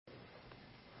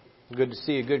Good to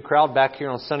see a good crowd back here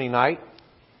on Sunday night.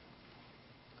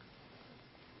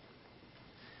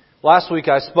 Last week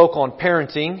I spoke on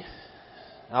parenting.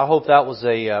 I hope that was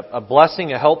a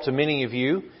blessing, a help to many of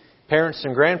you, parents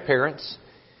and grandparents.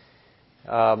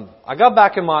 I got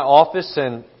back in my office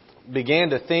and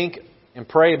began to think and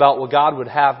pray about what God would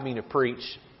have me to preach.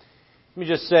 Let me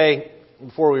just say,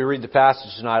 before we read the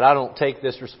passage tonight, I don't take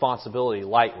this responsibility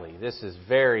lightly. This is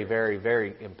very, very,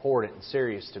 very important and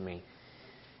serious to me.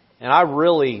 And I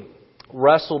really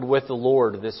wrestled with the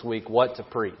Lord this week what to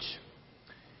preach.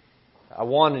 I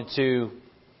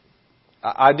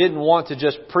didn't want to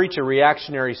just preach a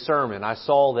reactionary sermon. I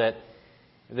saw that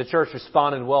the church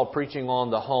responded well preaching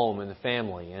on the home and the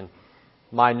family. And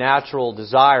my natural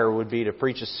desire would be to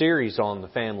preach a series on the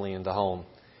family and the home.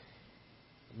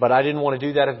 But I didn't want to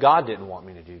do that if God didn't want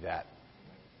me to do that.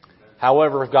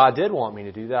 However, if God did want me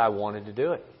to do that, I wanted to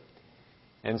do it.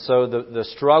 And so the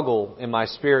struggle in my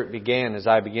spirit began as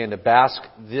I began to bask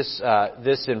this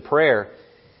in prayer.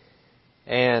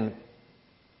 And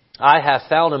I have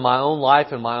found in my own life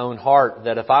and my own heart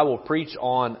that if I will preach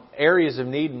on areas of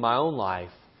need in my own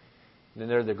life, then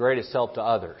they're the greatest help to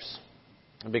others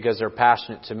because they're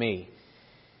passionate to me.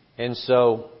 And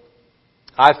so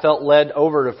I felt led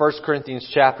over to 1 Corinthians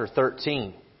chapter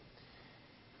 13.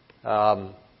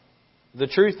 The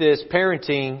truth is,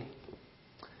 parenting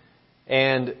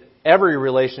and every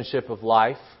relationship of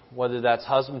life, whether that's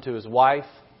husband to his wife,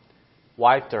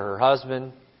 wife to her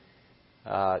husband,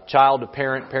 child to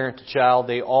parent, parent to child,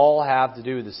 they all have to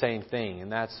do the same thing.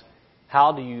 And that's,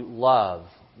 how do you love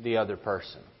the other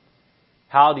person?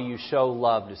 How do you show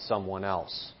love to someone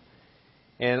else?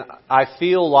 And I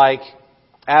feel like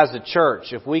as a church,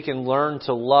 if we can learn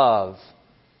to love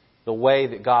the way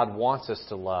that God wants us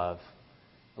to love,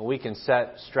 then we can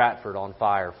set Stratford on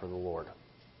fire for the Lord.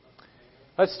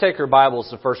 Let's take our Bibles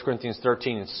to 1 Corinthians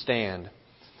 13 and stand.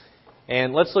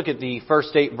 And let's look at the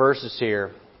first 8 verses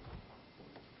here.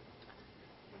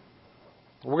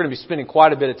 We're going to be spending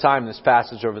quite a bit of time in this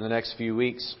passage over the next few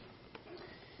weeks.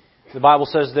 The Bible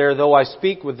says there, though I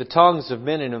speak with the tongues of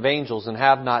men and of angels and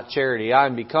have not charity, I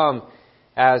am become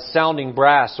as sounding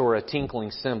brass or a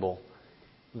tinkling cymbal.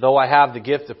 Though I have the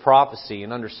gift of prophecy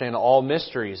and understand all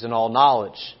mysteries and all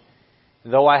knowledge,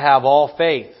 though I have all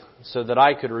faith so that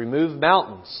I could remove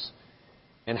mountains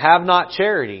and have not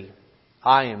charity,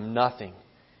 I am nothing.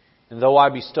 And though I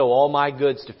bestow all my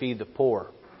goods to feed the poor,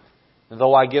 and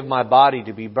though I give my body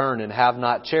to be burned and have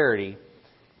not charity,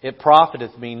 it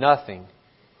profiteth me nothing.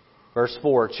 Verse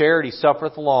 4, charity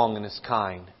suffereth long and is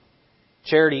kind.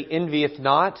 Charity envieth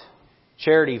not.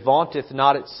 Charity vaunteth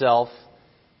not itself,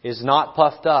 is not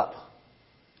puffed up,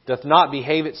 doth not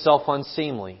behave itself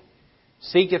unseemly,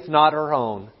 seeketh not her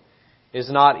own, is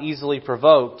not easily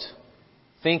provoked,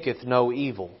 thinketh no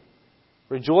evil,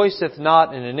 rejoiceth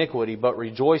not in iniquity, but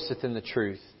rejoiceth in the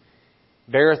truth,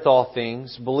 beareth all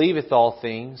things, believeth all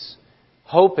things,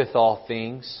 hopeth all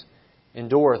things,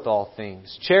 endureth all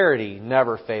things. Charity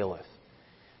never faileth.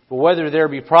 But whether there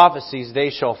be prophecies,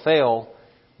 they shall fail.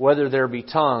 Whether there be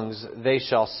tongues, they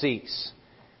shall cease.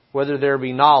 Whether there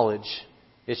be knowledge,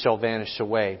 it shall vanish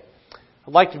away.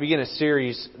 I'd like to begin a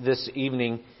series this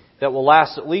evening that will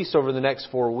last at least over the next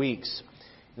 4 weeks.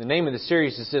 The name of the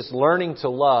series is this, Learning to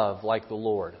Love Like the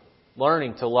Lord.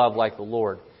 Learning to Love Like the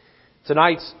Lord.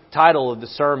 Tonight's title of the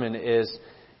sermon is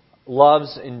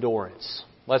Love's Endurance.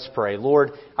 Let's pray.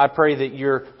 Lord, I pray that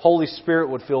your Holy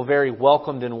Spirit would feel very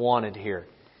welcomed and wanted here.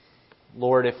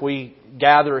 Lord, if we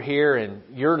gather here and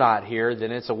you're not here,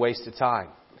 then it's a waste of time.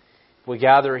 If we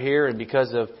gather here and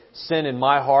because of sin in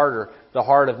my heart or the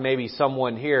heart of maybe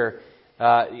someone here,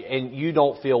 and you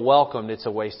don't feel welcomed, it's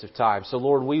a waste of time. So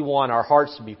Lord, we want our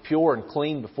hearts to be pure and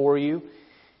clean before you.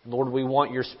 Lord, we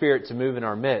want your Spirit to move in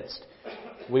our midst.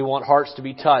 We want hearts to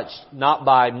be touched, not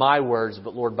by my words,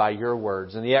 but Lord, by your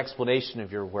words and the explanation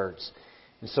of your words.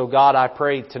 And so God, I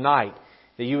pray tonight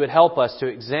that you would help us to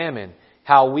examine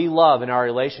how we love in our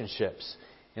relationships.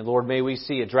 And Lord, may we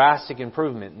see a drastic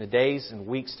improvement in the days and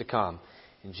weeks to come.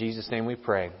 In Jesus' name we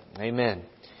pray. Amen.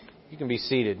 You can be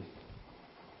seated.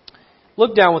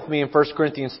 Look down with me in 1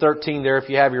 Corinthians 13 there if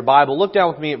you have your Bible. Look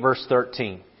down with me at verse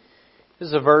 13. This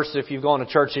is a verse, if you've gone to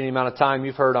church any amount of time,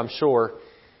 you've heard, I'm sure.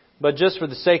 But just for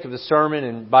the sake of the sermon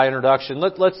and by introduction,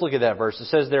 let's look at that verse. It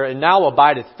says there, and now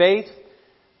abideth faith,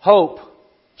 hope,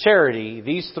 charity,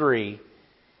 these three,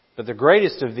 but the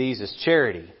greatest of these is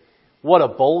charity. What a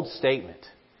bold statement.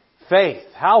 Faith.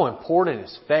 How important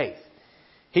is faith?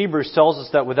 Hebrews tells us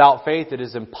that without faith it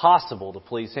is impossible to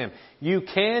please Him. You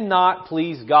cannot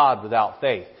please God without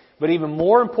faith. But even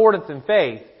more important than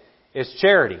faith is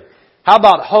charity. How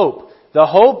about hope? The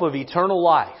hope of eternal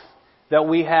life. that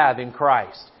we have in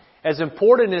Christ. As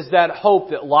important as that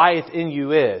hope that lieth in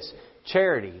you is,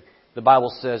 charity, the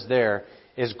Bible says there,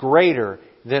 is greater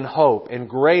than hope and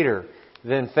greater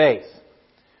than faith.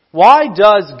 Why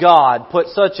does God put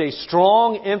such a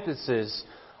strong emphasis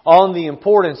on the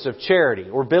importance of charity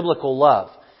or biblical love?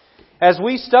 As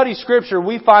we study Scripture,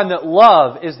 we find that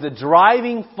love is the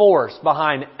driving force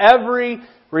behind every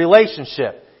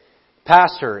relationship.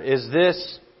 Pastor, is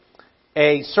this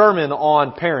a sermon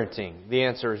on parenting? The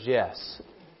answer is yes.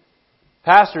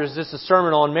 Pastor, is this a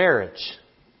sermon on marriage?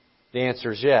 The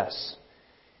answer is yes.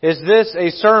 Is this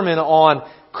a sermon on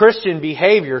Christian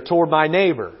behavior toward my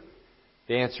neighbor?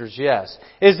 The answer is yes.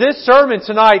 Is this sermon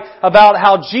tonight about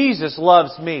how Jesus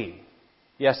loves me?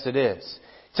 Yes, it is.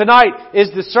 Tonight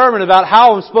is the sermon about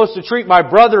how I'm supposed to treat my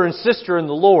brother and sister in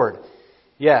the Lord?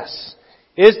 Yes.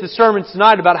 Is the sermon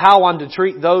tonight about how I'm to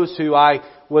treat those who I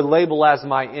would label as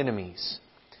my enemies?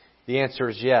 The answer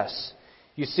is yes.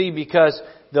 You see, because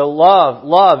the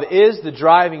love is the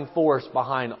driving force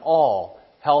behind all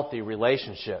healthy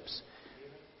relationships.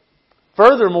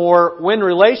 Furthermore, when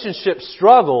relationships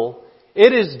struggle,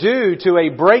 it is due to a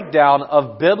breakdown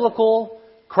of biblical,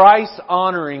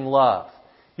 Christ-honoring love.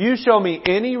 You show me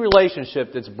any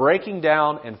relationship that's breaking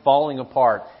down and falling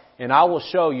apart, and I will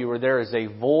show you where there is a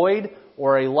void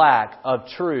or a lack of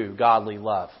true godly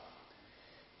love.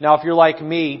 Now, if you're like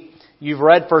me, you've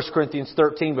read 1 Corinthians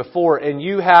 13 before, and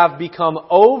you have become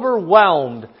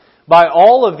overwhelmed by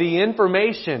all of the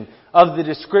information of the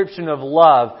description of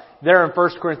love there in 1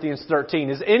 Corinthians 13.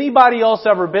 Has anybody else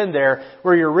ever been there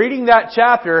where you're reading that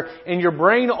chapter and your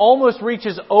brain almost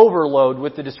reaches overload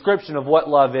with the description of what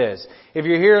love is? If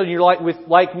you're here and you're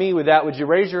like me with that, would you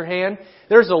raise your hand?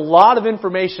 There's a lot of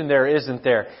information there, isn't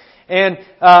there? And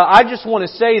I just want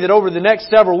to say that over the next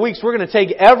several weeks, we're going to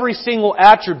take every single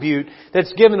attribute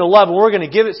that's given to love and we're going to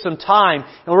give it some time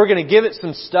and we're going to give it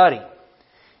some study.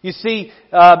 You see,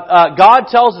 God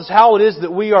tells us how it is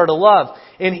that we are to love.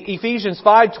 In Ephesians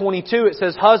 5:22, it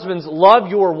says, "Husbands, love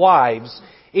your wives,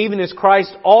 even as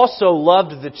Christ also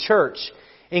loved the church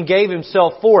and gave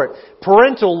Himself for it."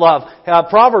 Parental love.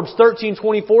 Proverbs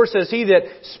 13:24 says, "He that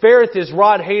spareth his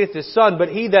rod hateth his son, but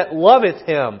he that loveth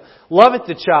him, loveth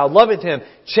the child, loveth him,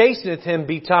 chasteneth him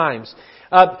betimes."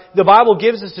 The Bible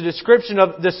gives us a description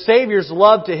of the Savior's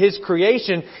love to His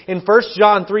creation. In 1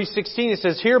 John 3:16 it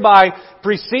says, "Hereby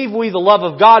perceive we the love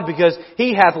of God, because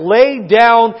He hath laid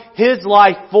down His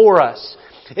life for us."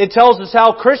 It tells us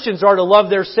how Christians are to love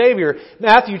their Savior.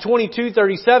 Matthew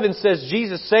 22:37 says,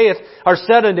 Jesus saith, or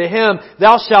said unto him,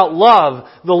 "Thou shalt love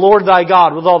the Lord thy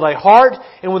God with all thy heart,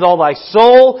 and with all thy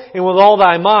soul, and with all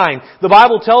thy mind." The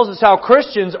Bible tells us how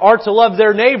Christians are to love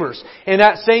their neighbors. In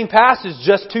that same passage,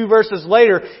 just 2 verses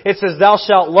later, it says, "Thou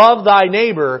shalt love thy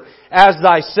neighbor as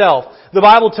thyself." The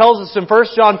Bible tells us in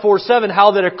 1 John 4:7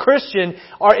 how that a Christian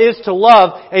is to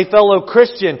love a fellow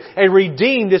Christian. A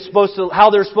redeemed is how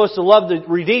they're supposed to love the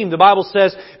redeemed. The Bible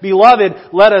says, "Beloved,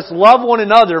 let us love one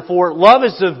another, for love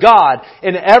is of God,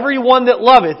 and every one that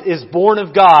loveth is born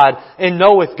of God, and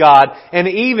knoweth God, and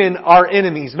even our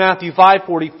enemies." Matthew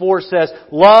 5:44 says,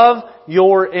 "Love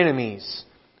your enemies.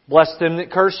 Bless them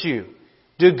that curse you.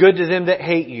 Do good to them that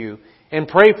hate you, and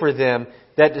pray for them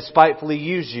that despitefully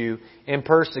use you and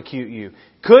persecute you."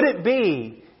 Could it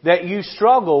be that you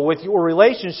struggle with your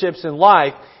relationships in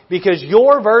life because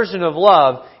your version of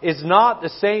love is not the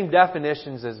same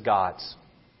definitions as God's?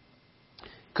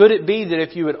 Could it be that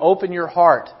if you would open your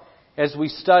heart as we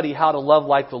study how to love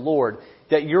like the Lord,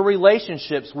 that your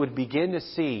relationships would begin to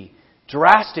see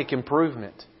drastic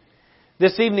improvement?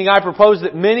 This evening I propose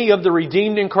that many of the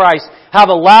redeemed in Christ have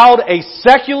allowed a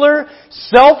secular,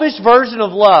 selfish version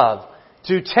of love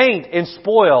to taint and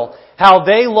spoil how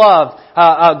they love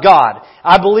God.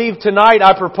 I believe tonight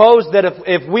I propose that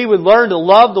if we would learn to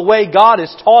love the way God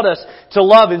has taught us to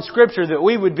love in Scripture, that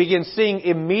we would begin seeing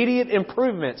immediate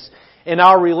improvements in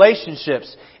our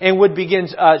relationships and would begin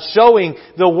showing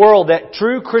the world that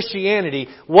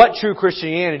what true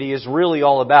Christianity is really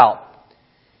all about.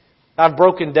 I've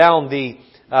broken down the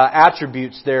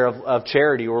attributes there of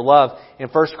charity or love in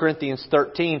 1 Corinthians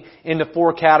 13 into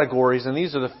 4 categories. And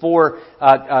these are the 4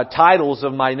 titles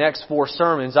of my next 4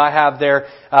 sermons. I have there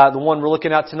the one we're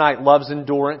looking at tonight, love's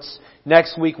endurance.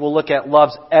 Next week we'll look at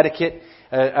love's etiquette.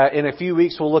 In a few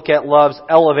weeks we'll look at love's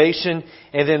elevation.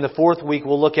 And then the 4th week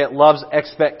we'll look at love's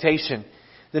expectation.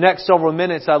 The next several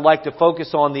minutes I'd like to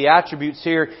focus on the attributes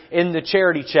here in the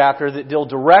charity chapter that deal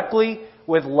directly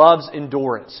with love's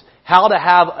endurance. How to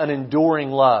have an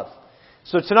enduring love.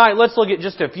 So tonight, let's look at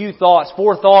just a few thoughts,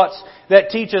 4 thoughts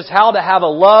that teach us how to have a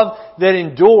love that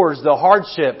endures the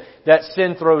hardship that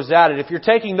sin throws at it. If you're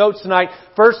taking notes tonight,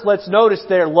 first let's notice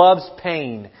there, love's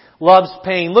pain. Love's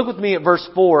pain. Look with me at verse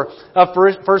 4 of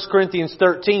 1 Corinthians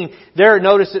 13. There,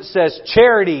 notice it says,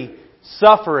 charity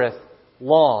suffereth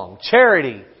long.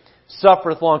 Charity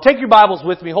suffereth long. Take your Bibles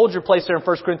with me. Hold your place there in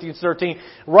 1 Corinthians 13.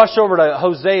 Rush over to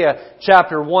Hosea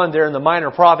chapter 1 there in the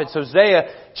Minor Prophets. Hosea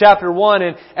chapter 1.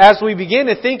 And as we begin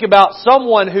to think about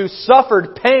someone who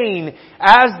suffered pain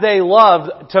as they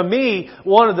loved, to me,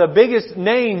 one of the biggest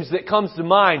names that comes to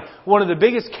mind, one of the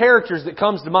biggest characters that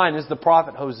comes to mind is the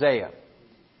prophet Hosea.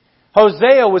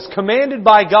 Hosea was commanded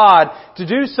by God to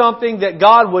do something that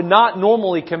God would not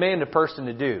normally command a person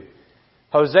to do.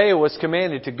 Hosea was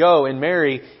commanded to go and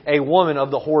marry a woman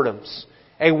of the whoredoms.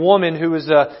 A woman who was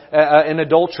an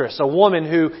adulteress. A woman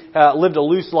who lived a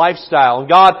loose lifestyle. And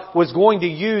God was going to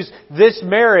use this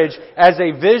marriage as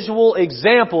a visual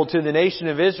example to the nation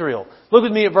of Israel. Look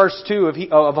with me at verse 2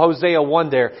 of Hosea 1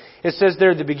 there. It says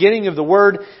there, the beginning of the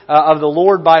word of the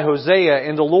Lord by Hosea.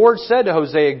 And the Lord said to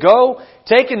Hosea, Go,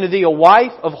 take unto thee a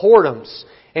wife of whoredoms,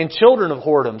 and children of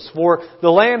whoredoms, for the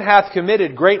land hath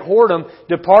committed great whoredom,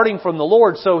 departing from the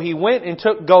Lord. So he went and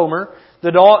took Gomer,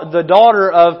 the daughter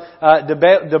of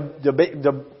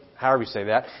however you say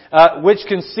that, which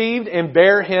conceived and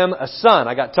bare him a son.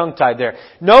 I got tongue-tied there.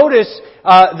 Notice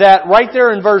that right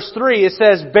there in verse 3, it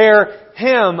says, bear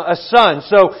him a son.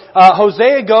 So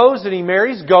Hosea goes and he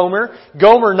marries Gomer.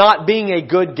 Gomer, not being a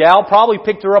good gal, probably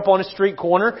picked her up on a street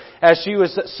corner as she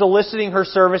was soliciting her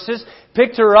services.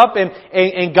 Picked her up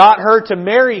and got her to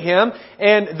marry him.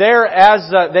 And there, as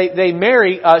they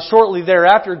marry, shortly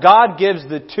thereafter, God gives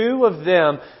the two of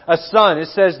them a son. It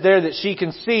says there that she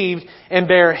conceived and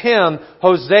bare him,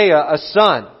 Hosea, a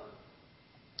son.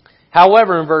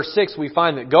 However, in verse 6, we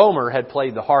find that Gomer had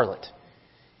played the harlot,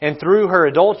 and through her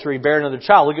adultery bare another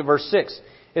child. Look at verse 6.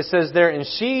 It says there, and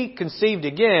she conceived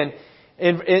again.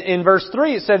 In verse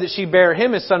 3, it said that she bare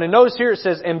him a son. And notice here it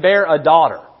says, and bare a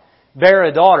daughter. Bear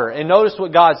a daughter. And notice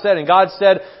what God said. And God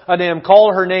said unto him,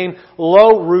 Call her name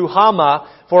Lo-Ruhamah,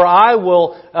 for I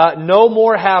will no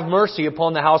more have mercy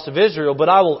upon the house of Israel, but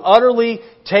I will utterly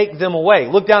take them away.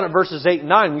 Look down at verses 8 and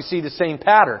 9. We see the same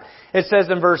pattern. It says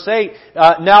in verse 8,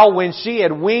 Now when she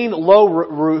had weaned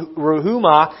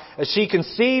Lo-Ruhamah, she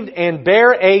conceived and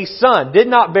bare a son. Did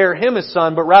not bear him a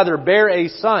son, but rather bare a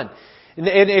son. And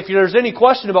if there's any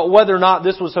question about whether or not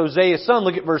this was Hosea's son,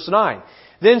 look at verse 9.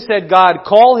 Then said God,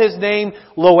 Call his name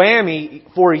Lo-Ammi,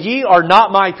 for ye are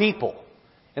not my people,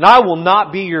 and I will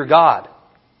not be your God.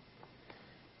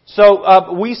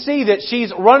 So we see that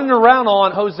she's running around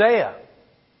on Hosea.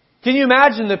 Can you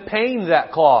imagine the pain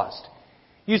that caused?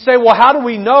 You say, well, how do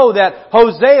we know that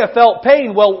Hosea felt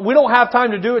pain? Well, we don't have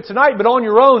time to do it tonight, but on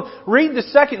your own, read the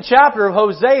 2nd chapter of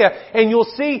Hosea and you'll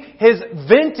see his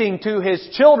venting to his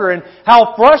children,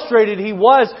 how frustrated he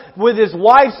was with his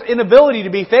wife's inability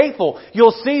to be faithful.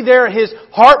 You'll see there his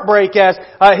heartbreak as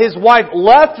his wife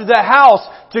left the house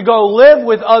to go live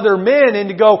with other men and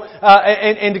to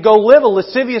go live a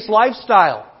lascivious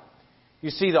lifestyle. You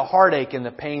see the heartache and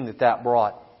the pain that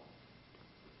brought.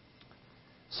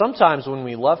 Sometimes when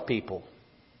we love people,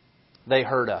 they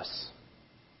hurt us.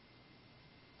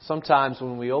 Sometimes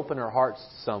when we open our hearts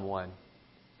to someone,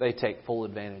 they take full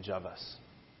advantage of us.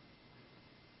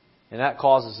 And that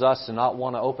causes us to not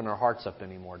want to open our hearts up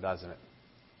anymore, doesn't it?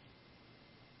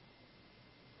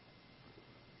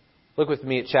 Look with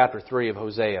me at chapter 3 of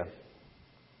Hosea.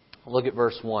 Look at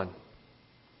verse 1.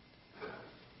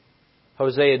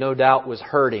 Hosea no doubt was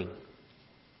hurting.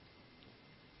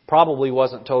 Probably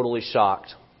wasn't totally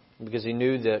shocked because he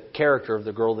knew the character of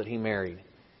the girl that he married.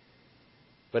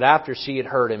 But after she had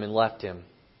hurt him and left him,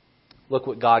 look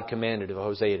what God commanded of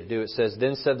Hosea to do. It says,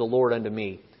 Then said the Lord unto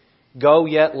me, Go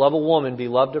yet, love a woman,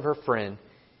 beloved of her friend,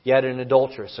 yet an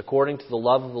adulteress, according to the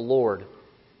love of the Lord,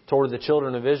 toward the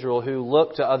children of Israel who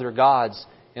look to other gods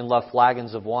and love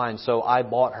flagons of wine. So I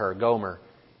bought her, Gomer,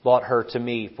 bought her to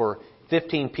me for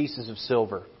 15 pieces of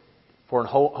silver, for an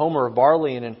homer of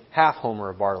barley and a half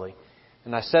homer of barley.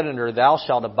 And I said unto her, Thou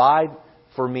shalt abide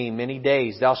for me many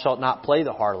days. Thou shalt not play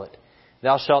the harlot.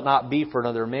 Thou shalt not be for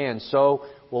another man. So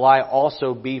will I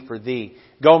also be for thee.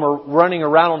 Gomer running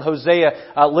around on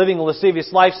Hosea, living a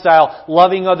lascivious lifestyle,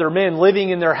 loving other men, living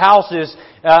in their houses,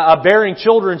 bearing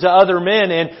children to other men.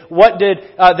 And what did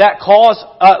that cause?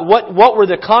 What were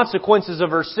the consequences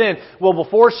of her sin? Well,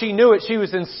 before she knew it, she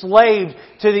was enslaved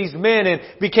to these men and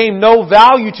became no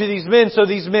value to these men. So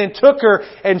these men took her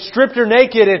and stripped her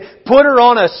naked and put her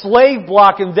on a slave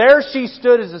block. And there she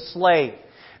stood as a slave.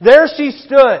 There she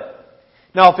stood.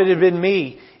 Now, if it had been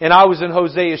me, and I was in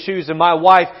Hosea's shoes and my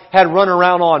wife had run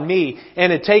around on me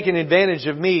and had taken advantage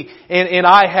of me and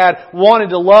I had wanted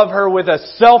to love her with a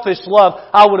selfish love,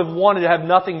 I would have wanted to have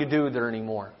nothing to do with her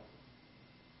anymore.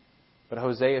 But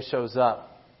Hosea shows up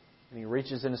and he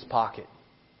reaches in his pocket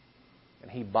and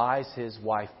he buys his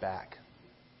wife back.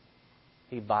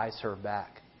 He buys her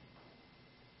back.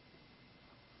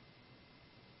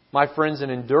 My friends, an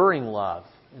enduring love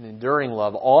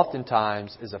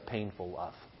oftentimes is a painful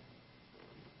love.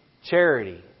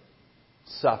 Charity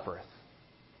suffereth.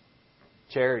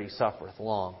 Charity suffereth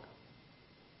long.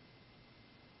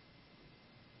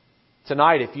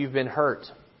 Tonight, if you've been hurt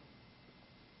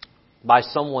by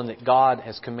someone that God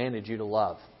has commanded you to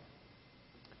love,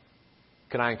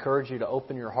 can I encourage you to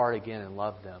open your heart again and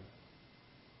love them?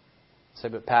 Say,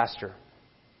 but Pastor,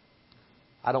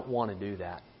 I don't want to do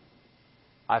that.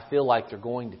 I feel like they're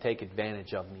going to take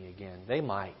advantage of me again. They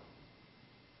might.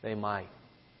 They might.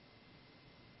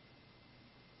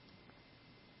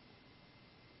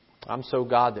 I'm so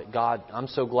glad that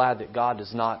God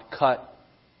does not cut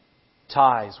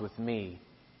ties with me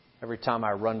every time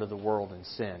I run to the world in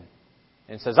sin.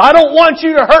 And says, I don't want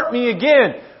you to hurt me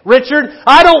again, Richard.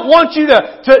 I don't want you to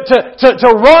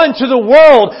run to the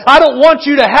world. I don't want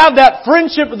you to have that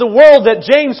friendship with the world that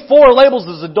James 4 labels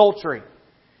as adultery.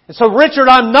 And so, Richard,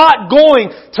 I'm not going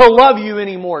to love you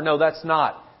anymore. No, that's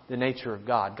not the nature of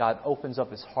God. God opens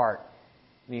up His heart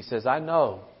and He says, I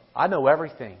know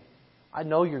everything. I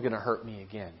know you're going to hurt me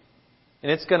again.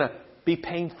 And it's going to be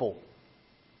painful.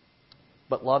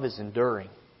 But love is enduring.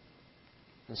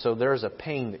 And so there's a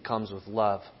pain that comes with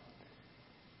love.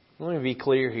 Let me be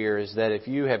clear here is that if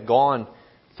you have gone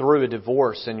through a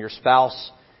divorce and your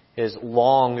spouse is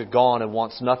long gone and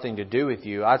wants nothing to do with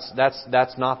you,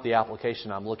 that's not the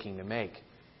application I'm looking to make.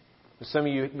 Some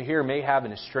of you here may have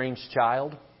an estranged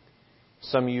child.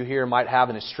 Some of you here might have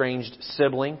an estranged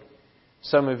sibling.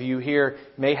 Some of you here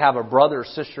may have a brother or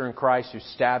sister in Christ who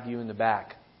stabbed you in the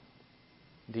back.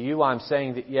 To you, I'm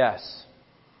saying that yes,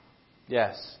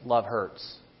 love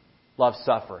hurts. Love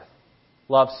suffereth.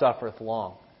 Love suffereth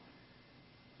long.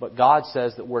 But God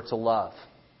says that we're to love.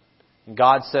 And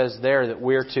God says there that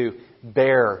we're to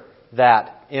bear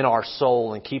that in our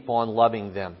soul and keep on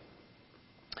loving them.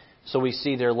 So we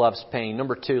see there love's pain.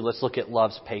 Number 2, let's look at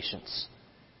love's patience.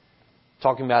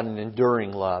 Talking about an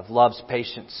enduring love. Love's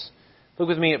patience. Look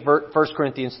with me at 1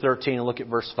 Corinthians 13 and look at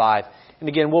verse 5. And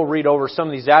again, we'll read over some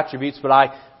of these attributes, but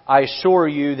I assure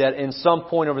you that in some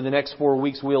point over the next 4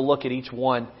 weeks, we'll look at each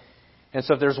one. And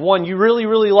so if there's one you really,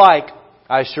 really like,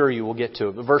 I assure you we'll get to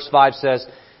it. But verse 5 says,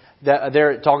 that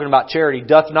they're talking about charity,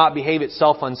 doth not behave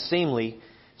itself unseemly,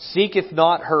 seeketh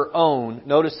not her own.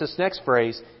 Notice this next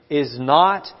phrase, is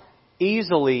not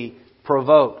easily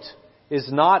provoked.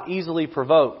 Is not easily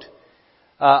provoked.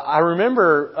 I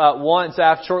remember once,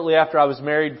 shortly after I was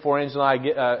married, before Angela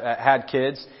and I had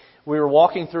kids, we were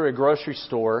walking through a grocery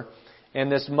store,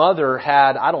 and this mother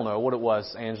had, I don't know what it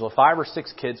was, Angela, 5 or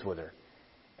 6 kids with her.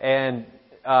 And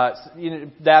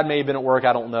Dad may have been at work,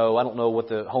 I don't know. I don't know what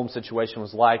the home situation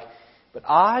was like. But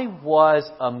I was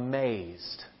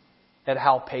amazed at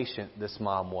how patient this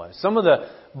mom was. Some of the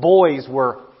boys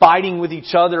were fighting with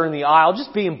each other in the aisle,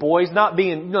 just being boys, not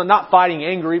fighting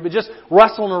angry, but just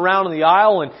wrestling around in the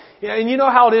aisle. And you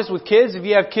know how it is with kids. If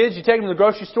you have kids, you take them to the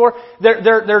grocery store. They're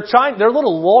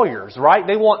little lawyers, right?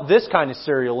 They want this kind of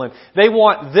cereal and they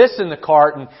want this in the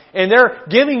cart, and they're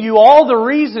giving you all the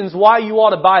reasons why you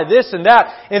ought to buy this and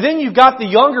that. And then you've got the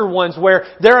younger ones where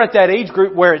they're at that age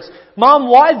group where it's, Mom,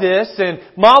 why this? And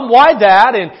Mom, why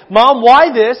that? And Mom,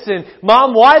 why this? And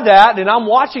Mom, why that? And I'm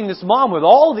watching this mom with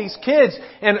all these kids,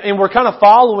 and we're kind of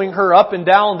following her up and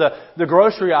down the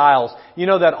grocery aisles. You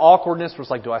know, that awkwardness was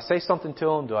like, do I say something to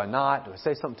them? Do I not? Do I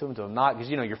say something to them? Do I not? Because,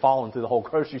 you're following through the whole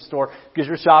grocery store because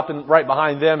you're shopping right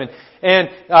behind them. I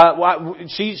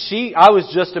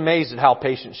was just amazed at how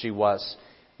patient she was.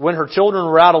 When her children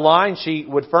were out of line, she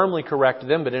would firmly correct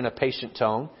them, but in a patient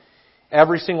tone.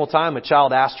 Every single time a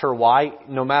child asked her why,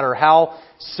 no matter how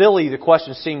silly the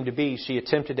question seemed to be, she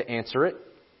attempted to answer it.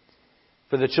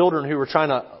 For the children who were trying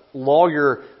to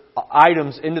lawyer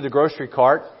items into the grocery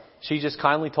cart, she just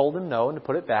kindly told them no and to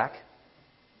put it back.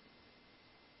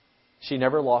 She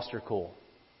never lost her cool.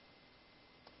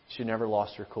 She never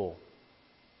lost her cool.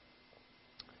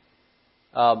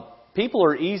 People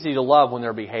are easy to love when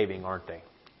they're behaving, aren't they?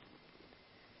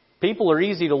 People are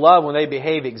easy to love when they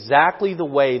behave exactly the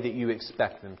way that you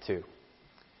expect them to.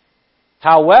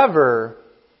 However,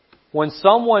 when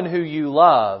someone who you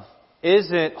love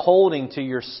isn't holding to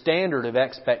your standard of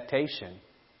expectation,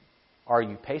 are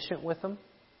you patient with them?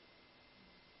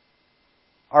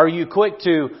 Are you quick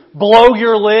to blow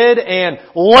your lid and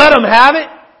let them have it?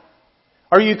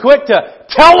 Are you quick to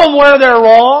tell them where they're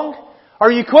wrong?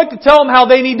 Are you quick to tell them how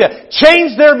they need to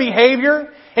change their behavior?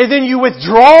 And then you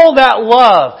withdraw that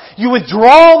love. You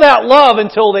withdraw that love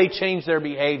until they change their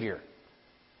behavior.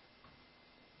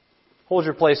 Hold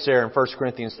your place there in 1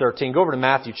 Corinthians 13. Go over to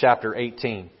Matthew chapter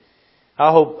 18.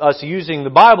 I hope us using the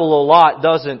Bible a lot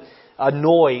doesn't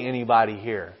annoy anybody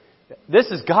here. This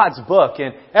is God's book,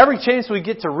 and every chance we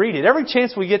get to read it, every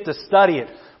chance we get to study it,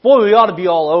 boy, we ought to be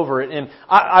all over it. And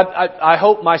I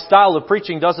hope my style of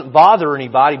preaching doesn't bother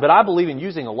anybody, but I believe in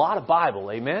using a lot of Bible.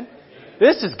 Amen?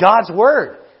 This is God's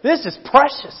Word. This is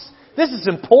precious. This is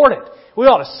important. We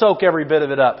ought to soak every bit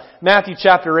of it up. Matthew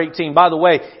chapter 18. By the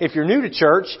way, if you're new to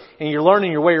church and you're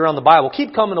learning your way around the Bible,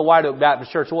 keep coming to White Oak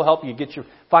Baptist Church. We'll help you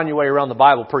find your way around the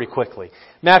Bible pretty quickly.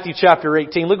 Matthew chapter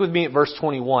 18. Look with me at verse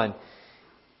 21.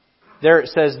 There it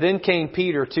says, Then came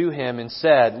Peter to him and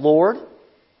said, Lord,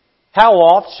 how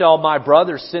oft shall my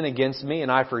brother sin against me,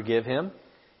 and I forgive him?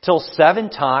 Till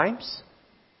 7 times?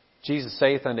 Jesus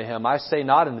saith unto him, I say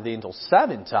not unto thee until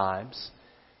 7 times,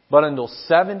 but until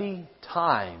 70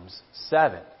 times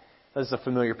 7. This is a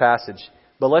familiar passage.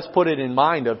 But let's put it in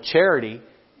mind of charity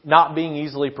not being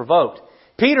easily provoked.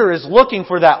 Peter is looking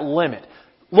for that limit.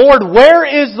 Lord, where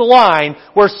is the line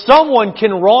where someone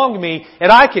can wrong me and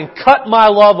I can cut my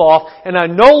love off and I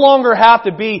no longer have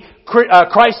to be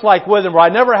Christ-like with them, or I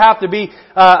never have to be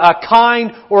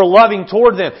kind or loving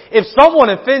toward them? If someone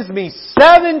offends me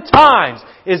 7 times,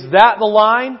 is that the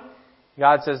line?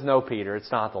 God says, no, Peter,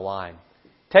 it's not the line.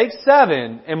 Take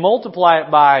 7 and multiply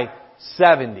it by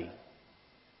 70.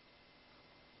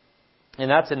 And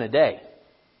that's in a day.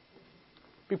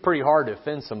 It'd be pretty hard to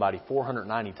offend somebody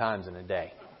 490 times in a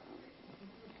day.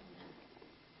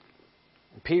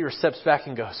 And Peter steps back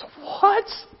and goes, What?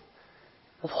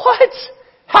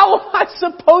 How am I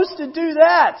supposed to do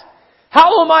that?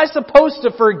 How am I supposed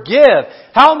to forgive?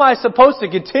 How am I supposed to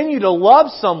continue to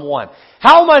love someone?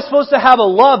 How am I supposed to have a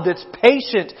love that's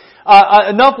patient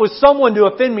enough with someone to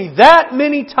offend me that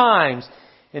many times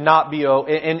and not be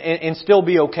and still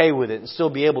be okay with it and still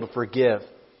be able to forgive?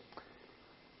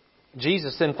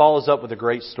 Jesus then follows up with a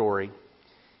great story.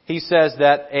 He says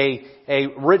that a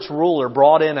rich ruler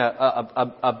brought in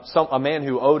a man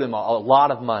who owed him a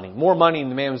lot of money, more money than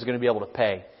the man was going to be able to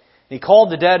pay. He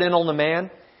called the debt in on the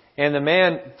man, and the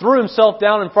man threw himself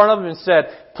down in front of him and said,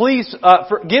 Please,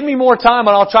 give me more time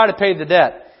and I'll try to pay the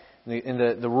debt.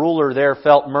 And the ruler there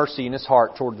felt mercy in his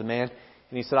heart toward the man.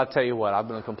 And he said, I'll tell you what, I'm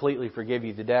going to completely forgive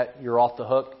you the debt. You're off the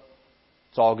hook.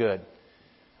 It's all good.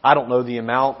 I don't know the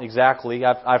amount exactly.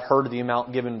 I've heard of the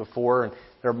amount given before, and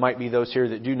there might be those here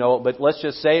that do know it. But let's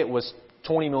just say it was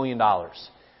 $20 million.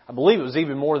 I believe it was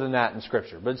even more than that in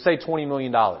Scripture. But say $20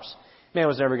 million. Man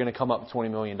was never going to come up with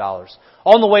 $20 million.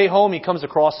 On the way home, he comes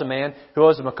across a man who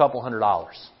owes him a couple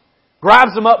 $100.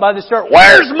 Grabs him up by the shirt.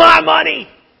 Where's my money?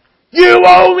 You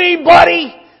owe me,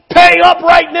 buddy. Pay up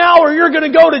right now or you're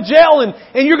going to go to jail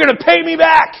and you're going to pay me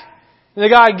back. And the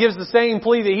guy gives the same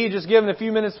plea that he had just given a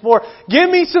few minutes before. Give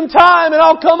me some time and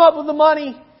I'll come up with the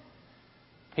money.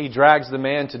 He drags the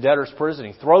man to debtor's prison.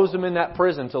 He throws him in that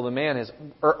prison until the man has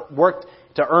worked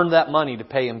to earn that money to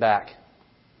pay him back.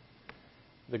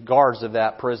 The guards of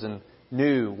that prison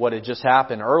knew what had just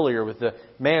happened earlier with the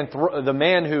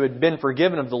man who had been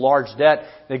forgiven of the large debt.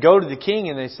 They go to the king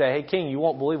and they say, Hey, king, you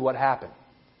won't believe what happened.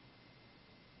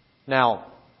 Now,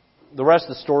 the rest of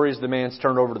the story is the man's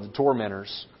turned over to the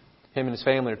tormentors. Him and his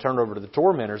family are turned over to the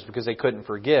tormentors because they couldn't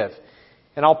forgive.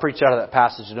 And I'll preach out of that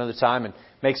passage another time and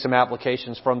make some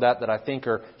applications from that I think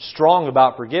are strong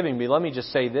about forgiving. But let me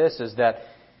just say this, is that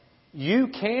you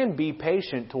can be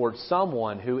patient towards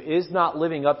someone who is not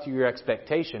living up to your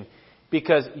expectation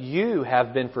because you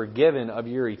have been forgiven of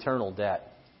your eternal debt.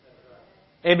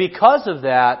 And because of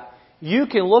that, you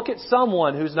can look at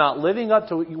someone who's not living up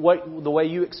to the way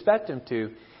you expect them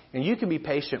to, and you can be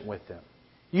patient with them.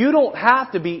 You don't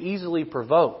have to be easily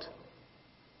provoked.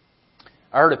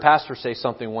 I heard a pastor say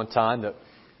something one time that,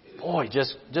 boy,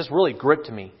 just really gripped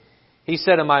me. He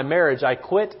said, in my marriage, I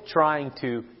quit trying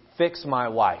to fix my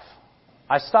wife.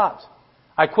 I stopped.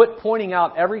 I quit pointing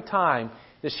out every time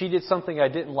that she did something I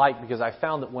didn't like because I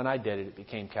found that when I did it, it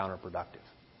became counterproductive.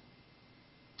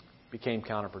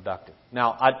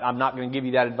 Now, I'm not going to give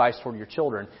you that advice toward your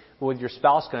children, but with your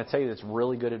spouse, can I tell you that's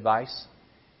really good advice?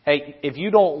 Hey, if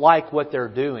you don't like what they're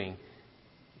doing,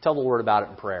 tell the Lord about it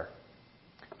in prayer.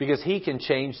 Because He can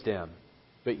change them,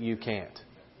 but you can't.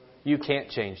 You can't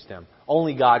change them.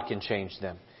 Only God can change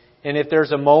them. And if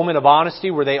there's a moment of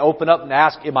honesty where they open up and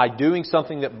ask, am I doing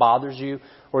something that bothers you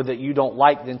or that you don't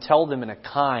like, then tell them in a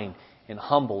kind and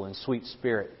humble and sweet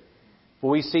spirit. But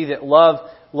we see that love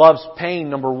love's pain,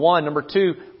 number one. Number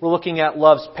two, we're looking at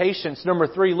love's patience. Number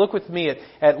three, look with me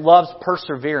at love's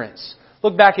perseverance.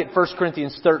 Look back at 1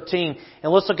 Corinthians 13,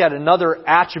 and let's look at another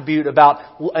attribute about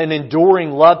an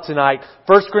enduring love tonight.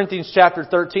 1 Corinthians chapter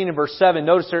 13 and verse 7,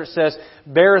 notice there it says,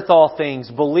 beareth all things,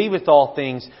 believeth all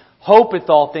things, hopeth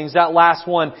all things. That last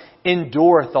one,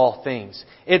 endureth all things.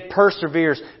 It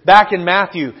perseveres. Back in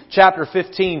Matthew chapter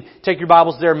 15, take your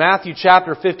Bibles there, Matthew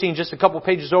chapter 15, just a couple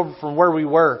pages over from where we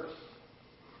were.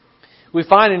 We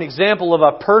find an example of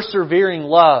a persevering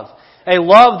love. A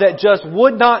love that just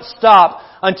would not stop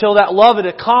until that love had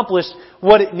accomplished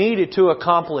what it needed to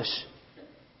accomplish.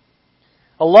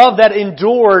 A love that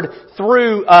endured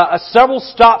through several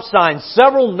stop signs,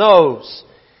 several no's.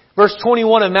 Verse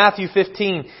 21 of Matthew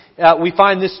 15, we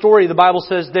find this story. The Bible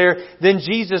says there, Then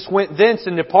Jesus went thence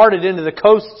and departed into the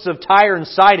coasts of Tyre and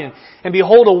Sidon. And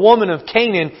behold, a woman of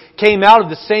Canaan came out of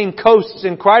the same coasts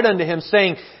and cried unto him,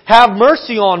 saying, Have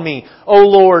mercy on me, O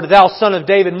Lord, thou Son of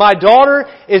David. My daughter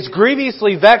is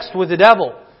grievously vexed with the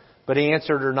devil. But he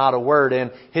answered her not a word.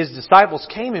 And his disciples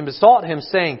came and besought him,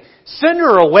 saying, Send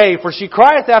her away, for she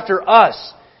crieth after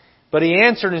us. But he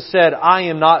answered and said, I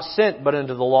am not sent but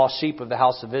unto the lost sheep of the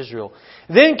house of Israel.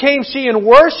 Then came she and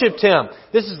worshipped him.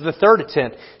 This is the third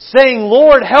attempt, saying,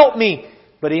 Lord, help me.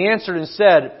 But he answered and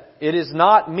said, It is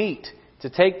not meet to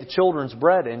take the children's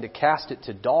bread and to cast it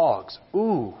to dogs.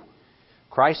 Ooh.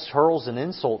 Christ hurls an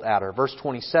insult at her. Verse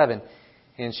 27,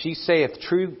 And she saith,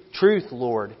 Truth,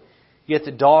 Lord, yet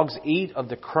the dogs eat of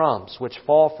the crumbs which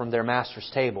fall from their master's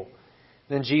table.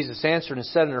 Then Jesus answered and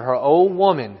said unto her, O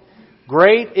woman,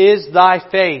 great is thy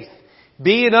faith.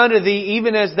 Be it unto thee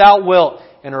even as thou wilt.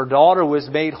 And her daughter was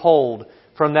made whole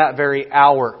from that very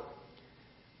hour.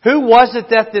 Who was it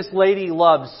that this lady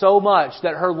loved so much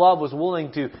that her love was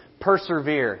willing to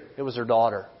persevere? It was her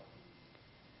daughter.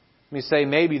 Let me say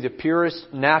maybe the purest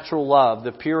natural love,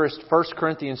 the purest 1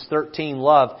 Corinthians 13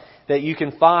 love that you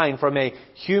can find from a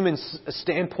human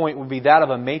standpoint would be that of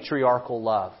a matriarchal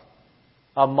love.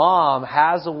 A mom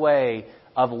has a way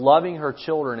of loving her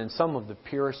children in some of the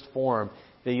purest form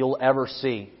that you'll ever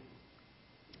see.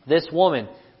 This woman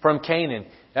from Canaan,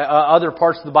 other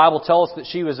parts of the Bible tell us that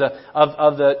she was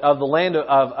of the land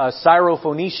of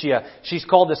Syrophoenicia. She's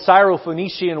called the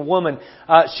Syrophoenician woman.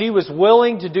 She was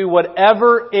willing to do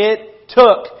whatever it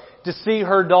took to see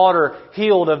her daughter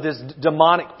healed of this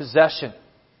demonic possession.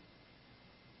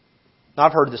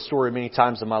 I've heard this story many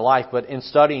times in my life, but in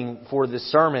studying for this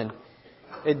sermon,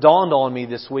 it dawned on me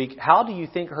this week, how do you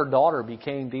think her daughter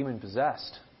became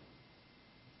demon-possessed?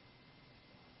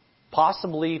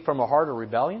 Possibly from a heart of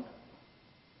rebellion?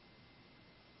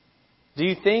 Do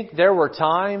you think there were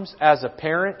times as a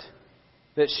parent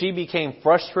that she became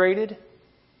frustrated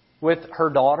with her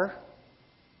daughter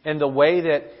and the way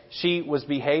that she was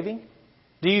behaving?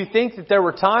 Do you think that there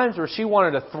were times where she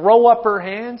wanted to throw up her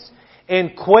hands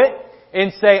and quit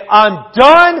and say, I'm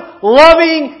done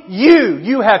loving you.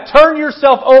 You have turned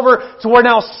yourself over to where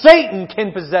now Satan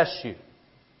can possess you.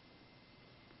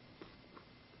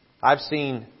 I've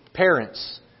seen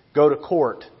parents go to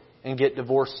court and get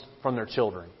divorced from their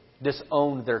children.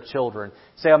 Disown their children.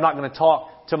 Say, I'm not going to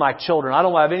talk to my children. I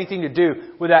don't have anything to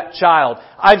do with that child.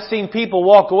 I've seen people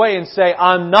walk away and say,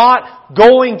 I'm not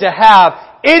going to have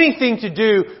anything to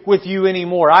do with you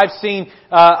anymore. I've seen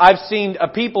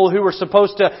people who were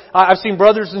supposed to, I've seen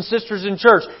brothers and sisters in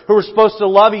church who were supposed to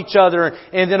love each other,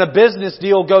 and then a business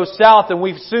deal goes south, and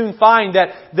we soon find that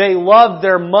they love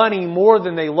their money more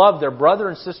than they love their brother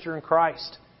and sister in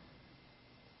Christ.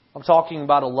 I'm talking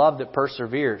about a love that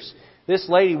perseveres. This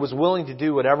lady was willing to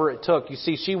do whatever it took. You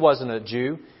see, she wasn't a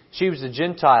Jew. She was a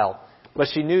Gentile. But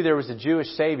she knew there was a Jewish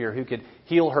Savior who could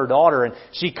heal her daughter. And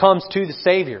she comes to the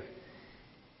Savior.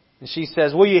 And she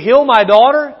says, will you heal my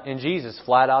daughter? And Jesus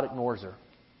flat out ignores her.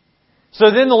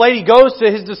 So then the lady goes to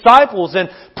His disciples and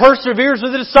perseveres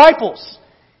with the disciples.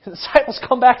 The disciples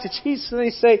come back to Jesus and they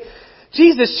say,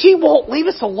 Jesus, she won't leave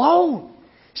us alone.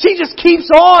 She just keeps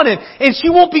on and she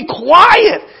won't be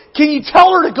quiet. Can you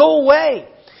tell her to go away?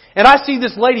 And I see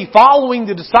this lady following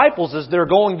the disciples as they're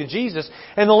going to Jesus.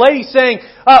 And the lady saying,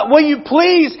 will you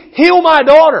please heal my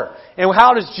daughter? And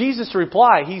how does Jesus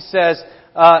reply? He says,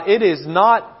 it is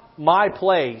not my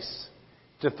place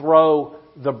to throw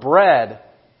the bread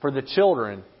for the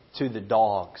children to the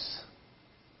dogs.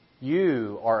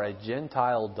 You are a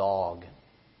Gentile dog,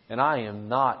 and I am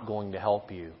not going to help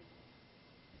you.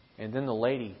 And then the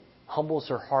lady humbles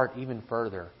her heart even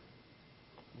further.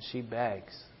 She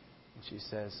begs. She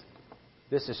says,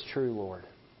 this is true, Lord.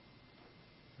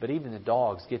 But even the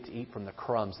dogs get to eat from the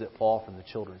crumbs that fall from the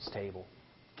children's table.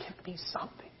 Give me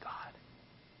something, God.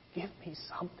 Give me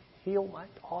something. Heal my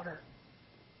daughter.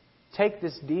 Take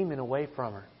this demon away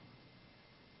from her.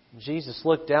 Jesus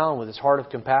looked down with His heart of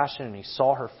compassion and He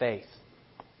saw her faith.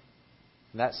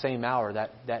 In that same hour,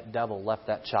 that devil left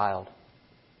that child.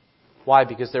 Why?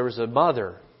 Because there was a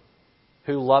mother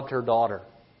who loved her daughter.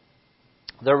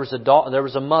 There was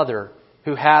a mother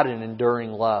who had an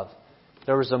enduring love.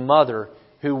 There was a mother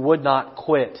who would not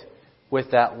quit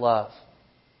with that love.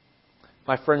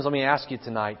 My friends, let me ask you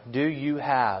tonight, do you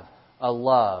have a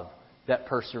love that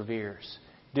perseveres?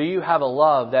 Do you have a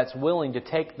love that's willing to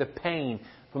take the pain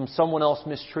from someone else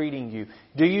mistreating you?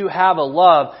 Do you have a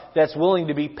love that's willing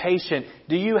to be patient?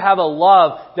 Do you have a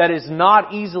love that is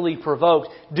not easily provoked?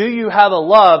 Do you have a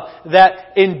love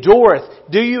that endureth?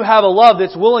 Do you have a love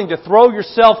that's willing to throw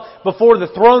yourself before the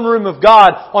throne room of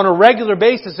God on a regular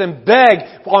basis and beg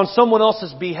on someone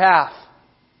else's behalf?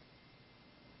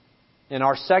 In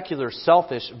our secular,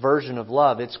 selfish version of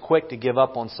love, it's quick to give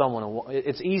up on someone.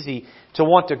 It's easy to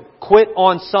want to quit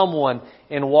on someone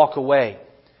and walk away.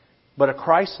 But a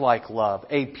Christ-like love,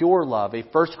 a pure love, a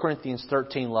 1 Corinthians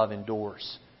 13 love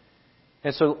endures.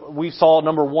 And so we saw,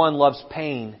 number 1, love's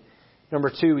pain.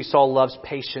 Number 2, we saw love's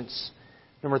patience.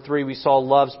 Number 3, we saw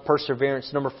love's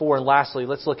perseverance. Number 4, and lastly,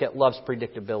 let's look at love's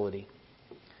predictability.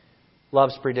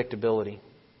 Love's predictability.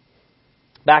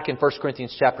 Back in 1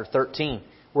 Corinthians chapter 13,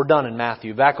 we're done in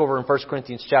Matthew. Back over in 1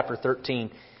 Corinthians chapter 13,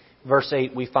 verse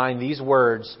 8, we find these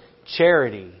words,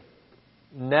 charity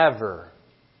never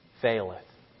faileth.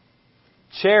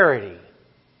 Charity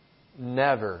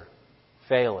never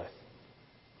faileth.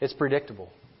 It's predictable.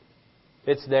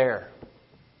 It's there.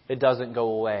 It doesn't go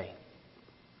away.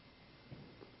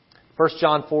 1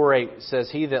 John 4:8 says,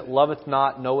 He that loveth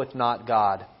not knoweth not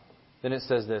God. Then it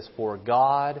says this, For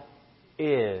God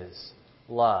is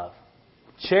love.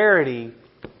 Charity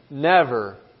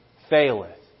never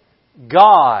faileth.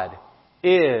 God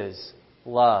is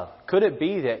love. Could it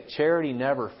be that charity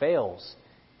never fails?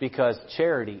 Because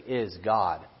charity is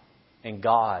God, and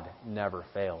God never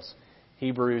fails.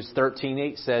 Hebrews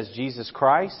 13:8 says, Jesus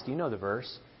Christ, you know the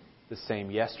verse, the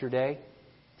same yesterday,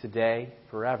 today,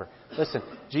 forever. Listen,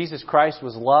 Jesus Christ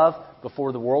was love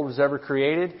before the world was ever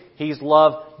created. He's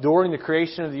love during the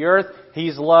creation of the earth.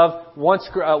 He's love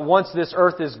once this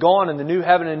earth is gone and the new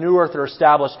heaven and new earth are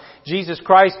established. Jesus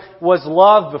Christ was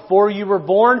love before you were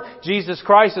born. Jesus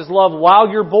Christ is love while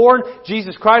you're born.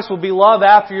 Jesus Christ will be love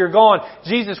after you're gone.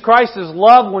 Jesus Christ is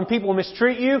love when people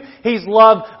mistreat you. He's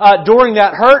love during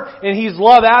that hurt, and He's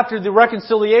love after the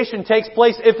reconciliation takes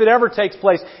place, if it ever takes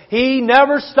place. He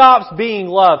never stops being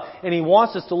love, and He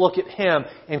wants us to look at Him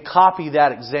and copy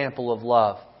that example of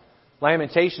love.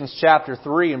 Lamentations chapter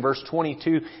 3 and verse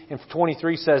 22 and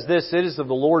 23 says this, It is of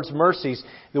the Lord's mercies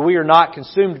that we are not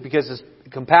consumed because His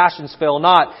compassions fail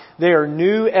not. They are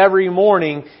new every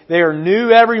morning. They are new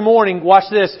every morning.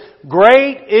 Watch this.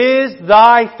 Great is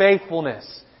Thy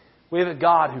faithfulness. We have a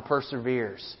God who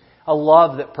perseveres. A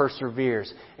love that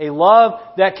perseveres. A love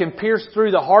that can pierce through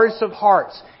the hardest of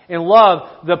hearts and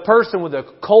love the person with the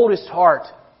coldest heart.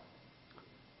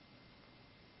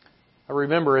 I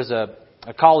remember as a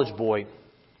college boy,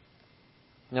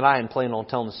 and I hadn't planned on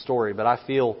telling the story, but I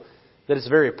feel that it's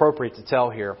very appropriate to tell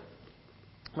here.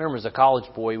 I remember as a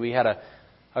college boy, we had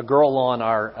a girl on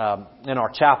in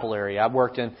our chapel area. I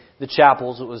worked in the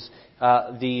chapels. It was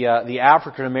the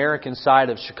African American side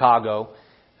of Chicago,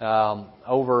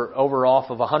 over off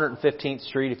of 115th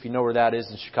Street, if you know where that is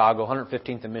in Chicago,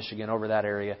 115th in Michigan, over that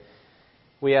area.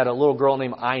 We had a little girl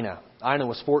named Ina. Ina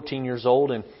was 14 years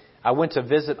old, and I went to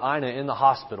visit Ina in the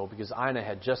hospital because Ina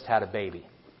had just had a baby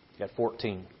at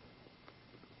 14.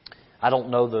 I don't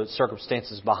know the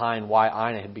circumstances behind why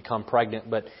Ina had become pregnant,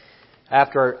 but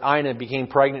after Ina became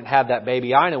pregnant and had that baby,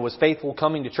 Ina was faithful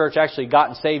coming to church, actually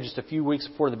gotten saved just a few weeks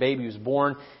before the baby was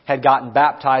born, had gotten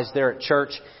baptized there at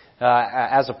church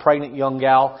as a pregnant young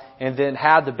gal, and then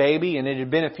had the baby, and it had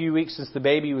been a few weeks since the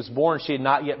baby was born. She had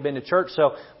not yet been to church,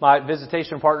 so my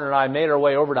visitation partner and I made our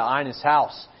way over to Ina's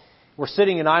house. We're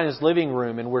sitting in Ina's living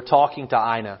room and we're talking to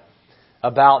Ina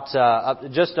about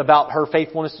just about her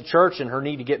faithfulness to church and her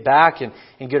need to get back and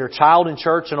get her child in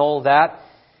church and all of that.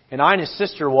 And Ina's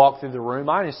sister walked through the room.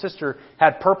 Ina's sister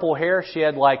had purple hair. She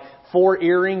had like 4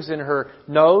 earrings in her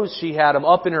nose. She had them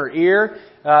up in her ear.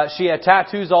 She had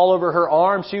tattoos all over her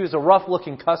arm. She was a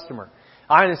rough-looking customer.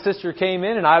 Ina's sister came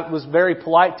in and I was very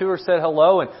polite to her, said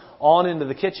hello, and on into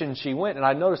the kitchen she went. And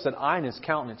I noticed that Ina's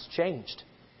countenance changed.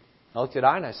 I looked at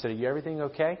Ina and I said, Are you everything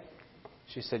okay?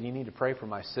 She said, You need to pray for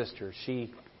my sister.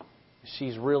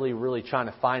 She's really, really trying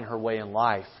to find her way in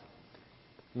life.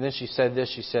 And then she said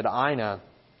this. She said, Ina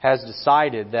has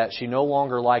decided that she no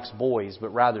longer likes boys,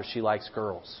 but rather she likes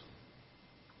girls.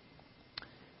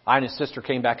 Ina's sister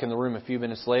came back in the room a few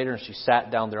minutes later, and she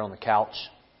sat down there on the couch.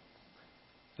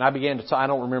 And I began to talk. I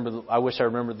don't remember. I wish I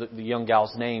remembered the young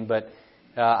gal's name, but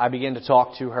I began to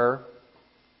talk to her.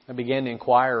 I began to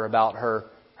inquire about her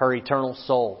eternal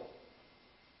soul.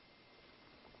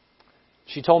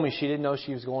 She told me she didn't know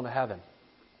she was going to heaven.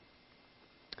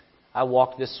 I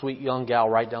walked this sweet young gal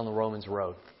right down the Romans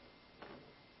Road.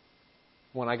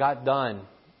 When I got done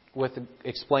with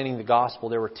explaining the gospel,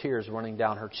 there were tears running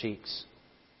down her cheeks.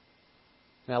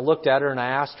 And I looked at her and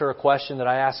I asked her a question that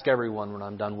I ask everyone when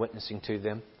I'm done witnessing to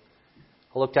them.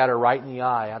 I looked at her right in the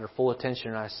eye, I had her full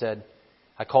attention, and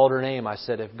I called her name. I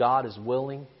said, if God is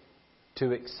willing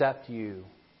to accept you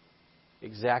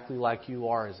exactly like you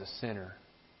are as a sinner,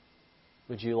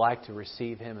 would you like to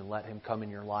receive Him and let Him come in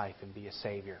your life and be a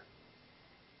Savior?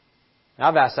 Now,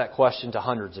 I've asked that question to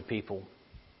hundreds of people.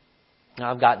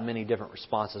 Now, I've gotten many different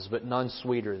responses, but none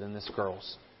sweeter than this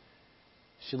girl's.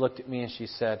 She looked at me and she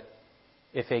said,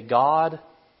 if a God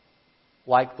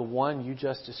like the one you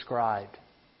just described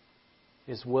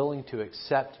is willing to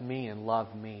accept me and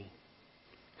love me,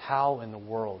 how in the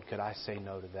world could I say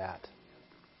no to that?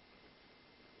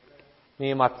 Me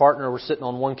and my partner were sitting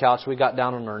on one couch. We got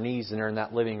down on our knees in there in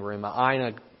that living room.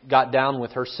 Ina got down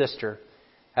with her sister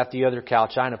at the other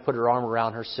couch. Ina put her arm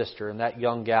around her sister, and that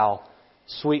young gal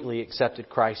sweetly accepted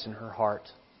Christ in her heart.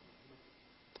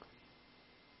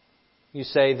 You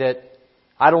say that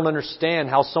I don't understand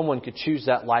how someone could choose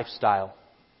that lifestyle.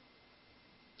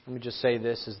 Let me just say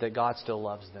this, is that God still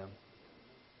loves them.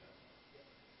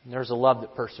 And there's a love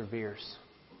that perseveres.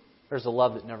 There's a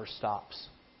love that never stops.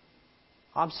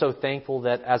 I'm so thankful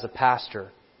that as a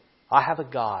pastor, I have a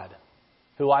God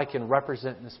who I can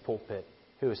represent in this pulpit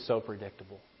who is so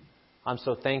predictable. I'm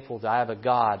so thankful that I have a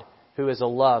God who is a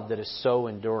love that is so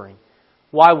enduring.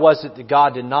 Why was it that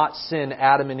God did not send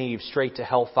Adam and Eve straight to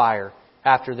hellfire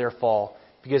after their fall?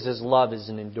 Because His love is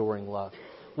an enduring love.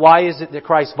 Why is it that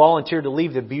Christ volunteered to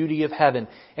leave the beauty of heaven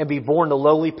and be born to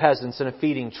lowly peasants in a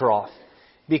feeding trough?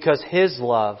 Because His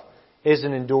love is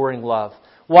an enduring love.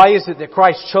 Why is it that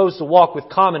Christ chose to walk with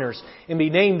commoners and be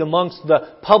named amongst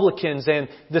the publicans and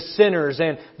the sinners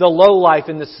and the lowlife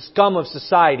and the scum of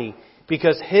society?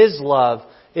 Because His love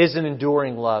is an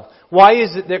enduring love. Why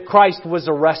is it that Christ was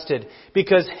arrested?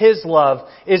 Because His love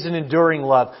is an enduring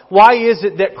love. Why is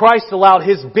it that Christ allowed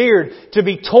His beard to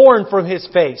be torn from His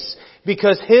face?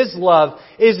 Because His love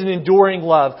is an enduring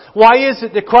love. Why is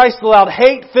it that Christ allowed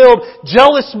hate-filled,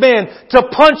 jealous men to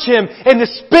punch Him and to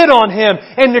spit on Him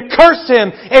and to curse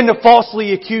Him and to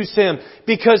falsely accuse Him?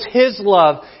 Because His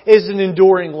love is an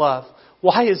enduring love.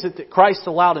 Why is it that Christ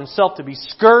allowed Himself to be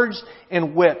scourged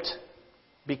and whipped?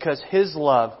 Because His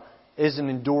love is an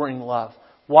enduring love.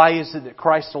 Why is it that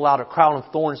Christ allowed a crown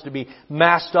of thorns to be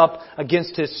mashed up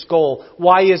against His skull?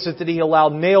 Why is it that He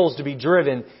allowed nails to be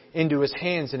driven into His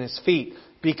hands and His feet?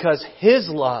 Because His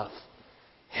love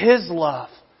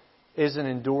is an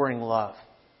enduring love.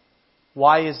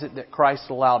 Why is it that Christ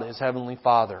allowed His Heavenly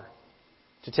Father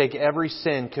to take every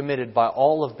sin committed by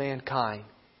all of mankind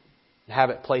and have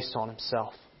it placed on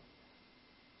Himself?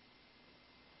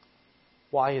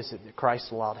 Why is it that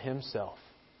Christ allowed Himself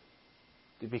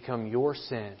to become your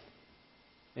sin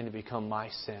and to become my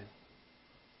sin?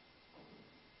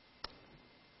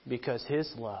 Because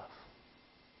His love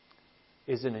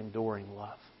is an enduring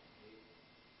love.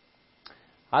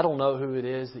 I don't know who it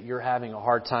is that you're having a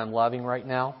hard time loving right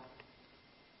now,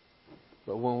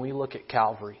 but when we look at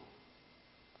Calvary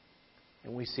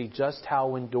and we see just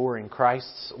how enduring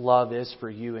Christ's love is for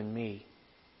you and me,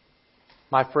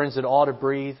 my friends, it ought to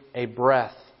breathe a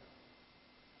breath,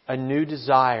 a new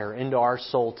desire into our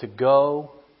soul to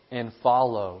go and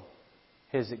follow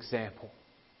His example.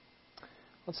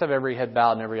 Let's have every head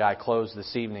bowed and every eye closed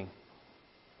this evening.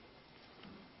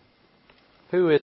 Who is